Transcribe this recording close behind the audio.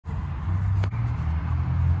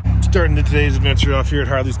Starting today's adventure off here at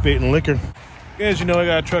Harley's Bait and Liquor. As you know, I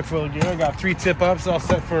got a truck full of gear. I got 3 tip-ups all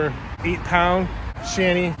set for 8-pound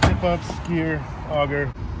shanty, tip-ups, gear,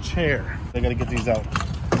 auger, chair. I gotta get these out.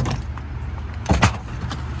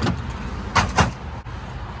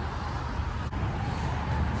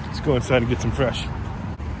 Let's go inside and get some fresh.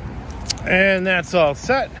 And that's all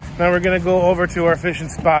set. Now we're gonna go over to our fishing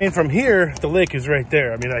spot. And from here, the lake is right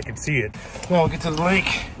there. I mean, I can see it. Now we'll get to the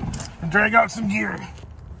lake and drag out some gear.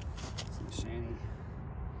 Some shanty.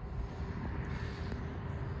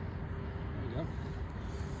 There you go.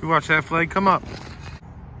 You watch that flag come up.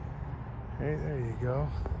 Hey, there you go.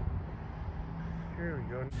 Here we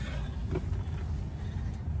go.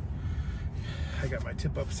 I got my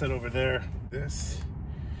tip up set over there.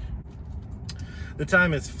 The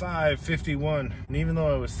time is 5:51, and even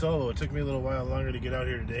though I was solo, it took me a little while longer to get out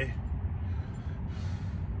here today.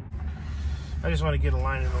 I just want to get a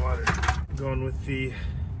line in the water. I'm going with the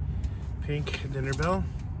pink dinner bell.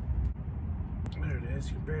 There it is,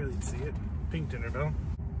 you can barely see it. Pink dinner bell.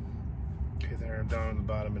 Okay, there, I'm down at the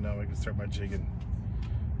bottom, and now I can start my jigging.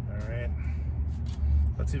 All right,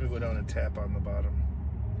 let's even go down and tap on the bottom.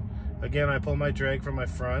 Again, I pull my drag from my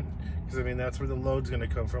front, because I mean, that's where the load's gonna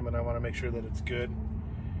come from, and I wanna make sure that it's good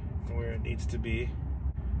and where it needs to be.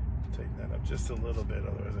 Tighten that up just a little bit,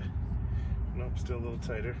 otherwise nope, still a little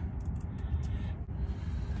tighter.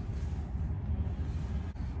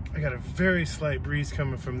 I got a very slight breeze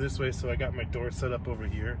coming from this way, so I got my door set up over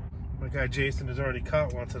here. My guy Jason has already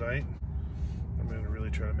caught one tonight. I'm gonna really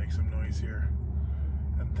try to make some noise here.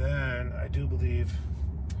 And then, I do believe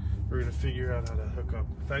we're gonna figure out how to hook up.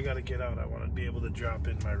 If I gotta get out, I wanna be able to drop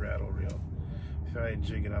in my rattle reel. If I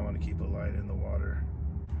jig it, I wanna keep a line in the water.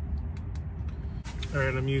 All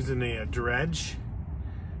right, I'm using a dredge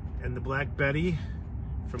and the Black Betty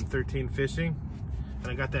from 13 Fishing.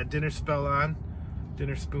 And I got that dinner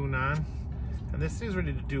spoon on, and this thing's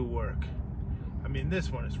ready to do work. I mean, this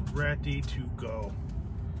one is ready to go.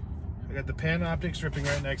 I got the pan optics ripping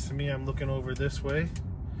right next to me. I'm looking over this way,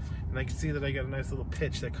 and I can see that I got a nice little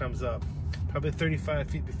pitch that comes up. Probably 35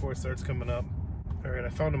 feet before it starts coming up. All right, I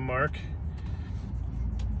found a mark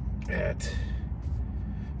at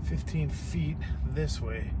 15 feet this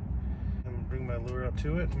way. I'm gonna bring my lure up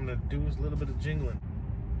to it. I'm gonna do a little bit of jingling.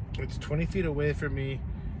 It's 20 feet away from me,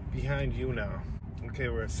 behind you now. Okay,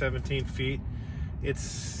 we're at 17 feet.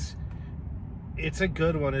 It's a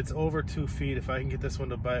good one. It's over 2 feet. If I can get this one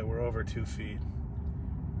to bite, we're over 2 feet.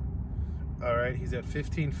 All right, he's at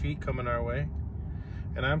 15 feet coming our way.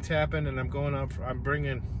 And I'm tapping and I'm going up. I'm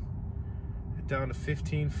bringing it down to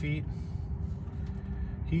 15 feet.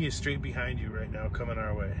 He is straight behind you right now, coming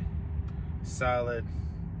our way. Solid,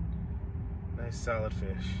 nice solid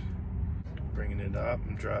fish. Bringing it up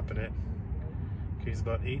and dropping it. Okay, he's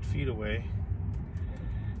about 8 feet away,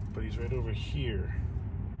 but he's right over here.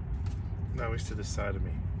 Now he's to the side of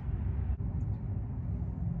me.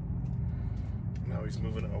 Now he's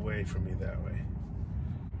moving away from me that way.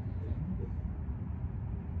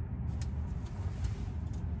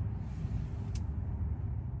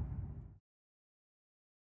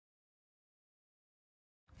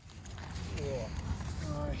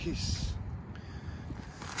 Nice.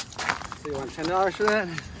 So you want $10 for that?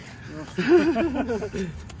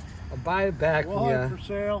 I'll buy it back from you. For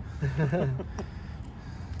sale.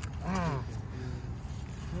 Oh,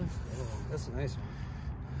 that's a nice one.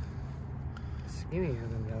 Skinnier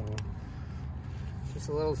than the other one. Just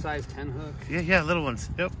a little size 10 hook. Yeah, little ones.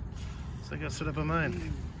 Yep. So I got set up on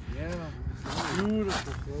mine. Yeah.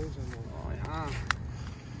 Beautiful clothes on them. Oh yeah.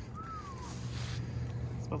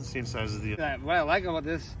 It's about the same size as the other. What I like about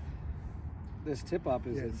this tip up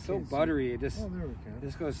is it's so buttery. It just Oh, there we go.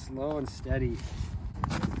 just goes slow and steady.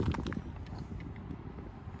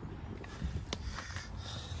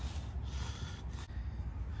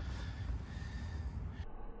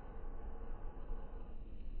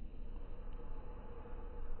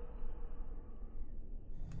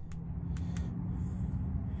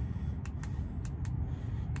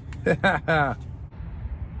 All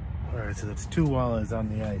right, so that's 2 walleyes on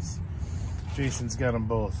the ice. Jason's got them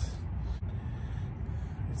both.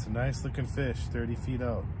 It's a nice looking fish, 30 feet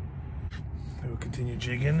out. I will continue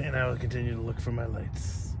jigging, and I will continue to look for my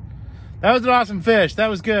lights. That was an awesome fish. That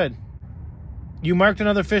was good. You marked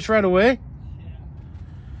another fish right away? Yeah.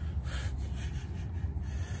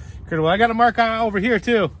 Good. Well, I got a mark over here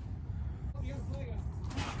too.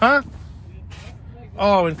 Huh?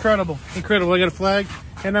 Oh, incredible. Incredible. I got a flag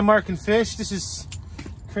and I'm marking fish. This is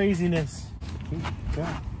craziness.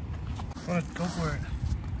 Yeah. I want to go for it.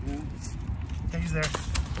 Yeah, he's there.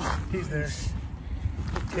 He's there.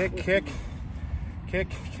 Kick, kick, kick,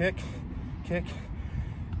 kick, kick,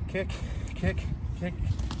 Kick, kick, kick,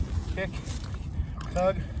 kick.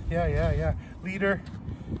 Tug. Yeah. Leader.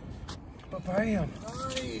 But bam.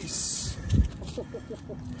 Nice.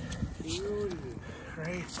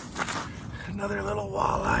 Right. Another little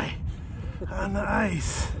walleye on the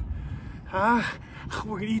ice. Huh?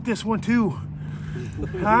 We're gonna eat this one too.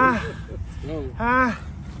 Huh? Huh?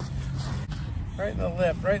 Right in the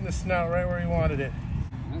lip, right in the snout, right where he wanted it.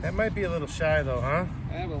 That might be a little shy though, huh?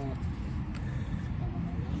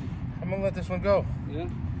 I'm gonna let this one go. Yeah.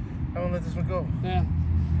 I'm gonna let this one go. Yeah.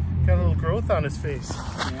 Got a little growth on his face.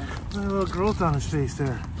 Yeah. Got a little growth on his face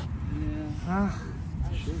there. Yeah. Huh?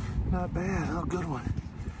 Sure. Not bad. Oh, good one.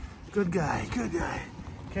 Good guy. Good guy.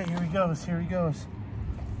 Okay, here he goes. Here he goes.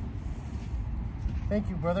 Thank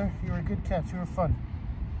you, brother. You were a good catch. You were fun.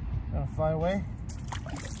 Gonna fly away?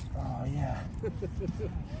 Oh, yeah.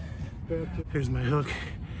 Here's my hook.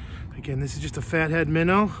 Again, this is just a fathead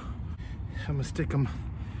minnow. I'm gonna stick him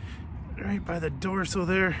right by the dorsal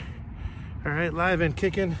there. All right, live and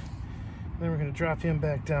kicking. Then we're gonna drop him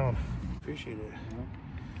back down. Appreciate it.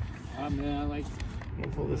 Man, I like. I'm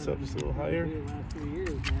gonna pull this up just a little higher. The last 3 years,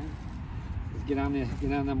 man. Just get on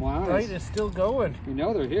them walleyes. Right, it's still going. You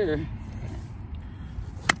know they're here.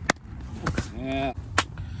 Yeah.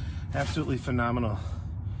 Absolutely phenomenal.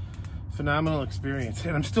 Phenomenal experience.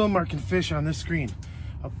 And I'm still marking fish on this screen.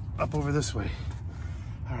 Up over this way.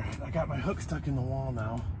 All right, I got my hook stuck in the wall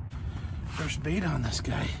now. First bait on this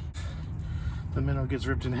guy. The minnow gets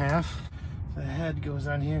ripped in half. The head goes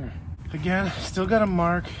on here. Again, still got a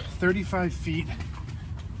mark 35 feet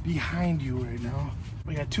behind you right now.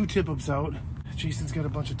 We got 2 tip-ups out. Jason's got a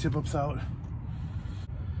bunch of tip-ups out.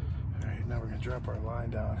 All right, now we're gonna drop our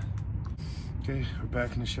line down. Okay, we're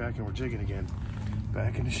back in the shack and we're jigging again.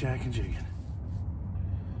 Back in the shack and jigging.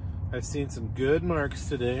 I've seen some good marks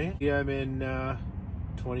today. Yeah, I'm in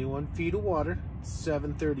 21 feet of water,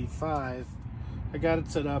 735. I got it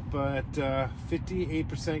set up at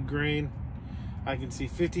 58% grain. I can see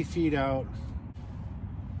 50 feet out.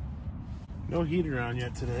 No heater on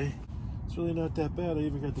yet today. It's really not that bad. I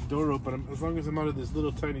even got the door open. As long as I'm out of this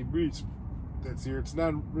little tiny breeze that's here, it's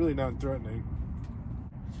really not threatening.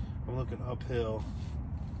 I'm looking uphill.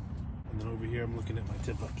 And then over here, I'm looking at my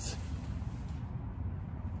tip-ups.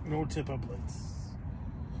 No tip-up lights.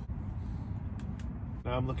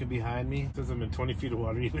 Now I'm looking behind me. It says I'm in 20 feet of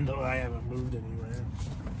water, even though I haven't moved anywhere.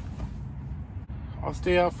 I'll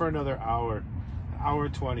stay out for another hour. Hour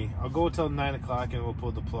 20. I'll go till 9 o'clock and we'll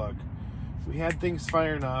pull the plug. We had things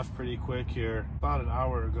firing off pretty quick here about an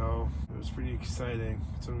hour ago. It was pretty exciting.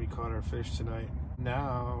 That's when we caught our fish tonight.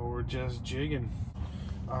 Now we're just jigging.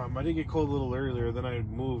 I did get cold a little earlier, then I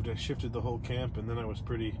moved. I shifted the whole camp and then I was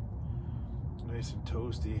pretty nice and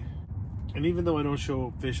toasty. And even though I don't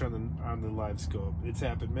show fish on the live scope, it's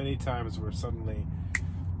happened many times where suddenly,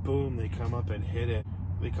 boom, they come up and hit it.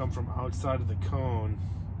 They come from outside of the cone.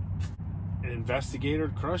 An investigator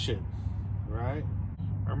would crush it, right?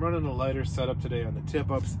 I'm running a lighter setup today on the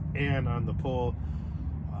tip-ups and on the pull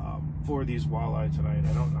for these walleye tonight.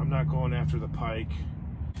 I'm not going after the pike.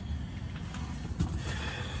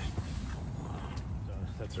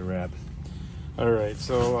 That's a wrap. All right,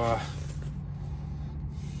 so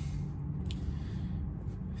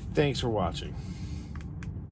thanks for watching.